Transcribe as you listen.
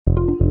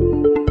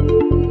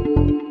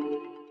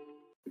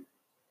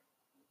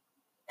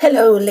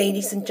Hello,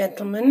 ladies and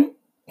gentlemen.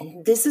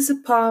 This is a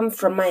poem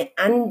from my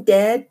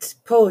Undead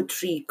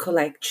poetry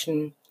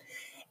collection.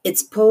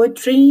 It's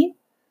poetry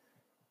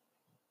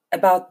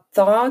about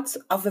thoughts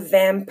of a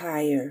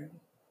vampire,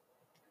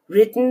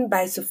 written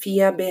by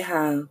Sophia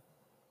Behal.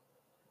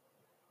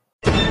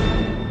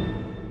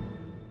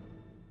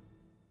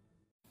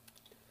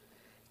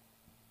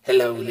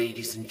 Hello,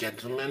 ladies and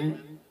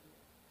gentlemen.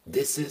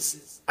 This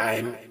is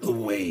I'm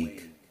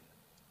Awake.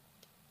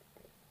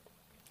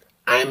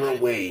 I'm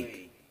awake.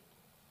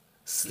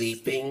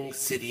 Sleeping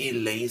city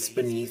lays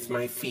beneath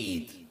my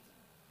feet.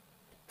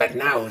 But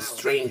now a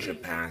stranger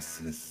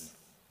passes.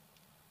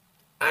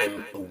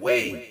 I'm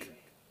awake.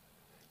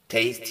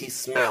 Tasty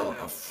smell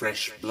of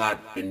fresh blood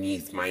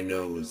beneath my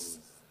nose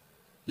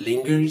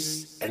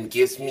lingers and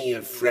gives me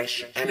a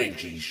fresh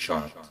energy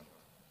shot.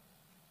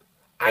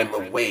 I'm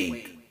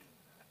awake.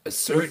 A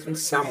certain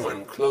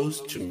someone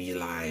close to me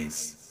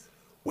lies.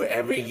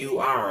 Wherever you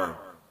are,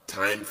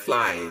 time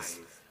flies,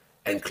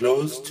 and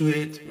close to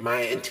it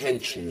my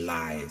intention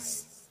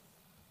lies.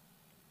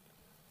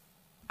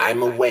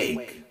 I'm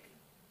awake.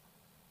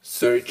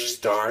 Search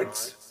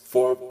starts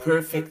for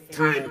perfect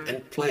time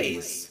and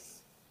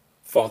place,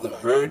 for the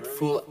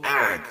hurtful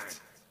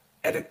act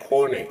at a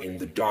corner in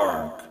the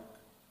dark.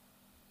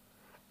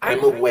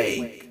 I'm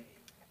awake.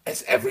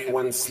 As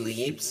everyone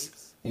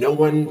sleeps, no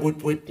one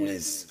would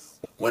witness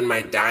when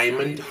my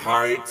diamond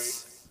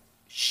heart's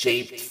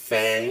shaped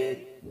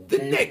fang the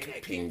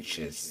neck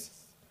pinches.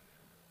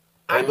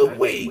 I'm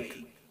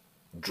awake.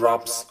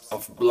 Drops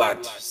of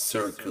blood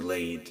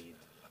circulate.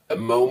 A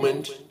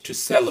moment to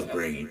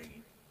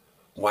celebrate.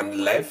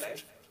 One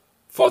left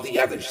for the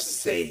other's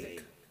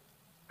sake.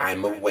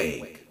 I'm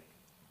awake.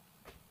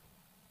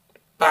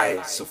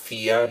 By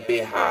Sophia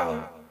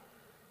Behal.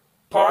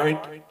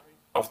 Part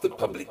of the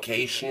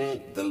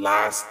publication The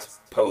Last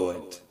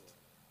Poet.